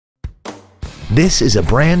This is a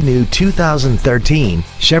brand new 2013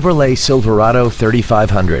 Chevrolet Silverado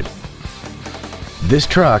 3500. This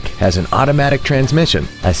truck has an automatic transmission,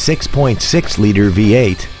 a 6.6-liter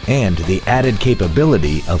V8, and the added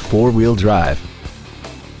capability of four-wheel drive.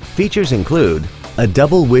 Features include a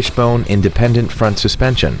double wishbone independent front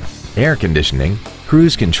suspension, air conditioning,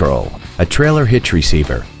 cruise control, a trailer hitch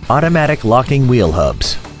receiver, automatic locking wheel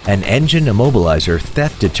hubs, an engine immobilizer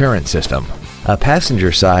theft deterrent system, a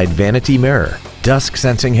passenger side vanity mirror, dusk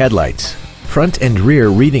sensing headlights, front and rear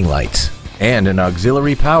reading lights, and an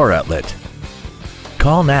auxiliary power outlet.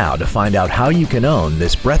 Call now to find out how you can own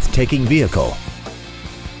this breathtaking vehicle.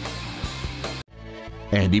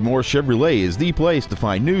 Andy Mohr Chevrolet is the place to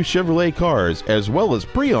find new Chevrolet cars as well as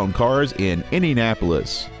pre-owned cars in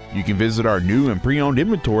Indianapolis. You can visit our new and pre-owned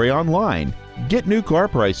inventory online, get new car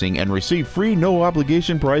pricing, and receive free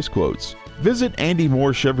no-obligation price quotes. Visit Andy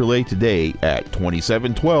Mohr Chevrolet today at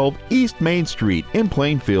 2712 East Main Street in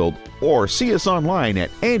Plainfield, or see us online at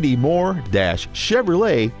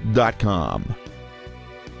andymohr-chevrolet.com.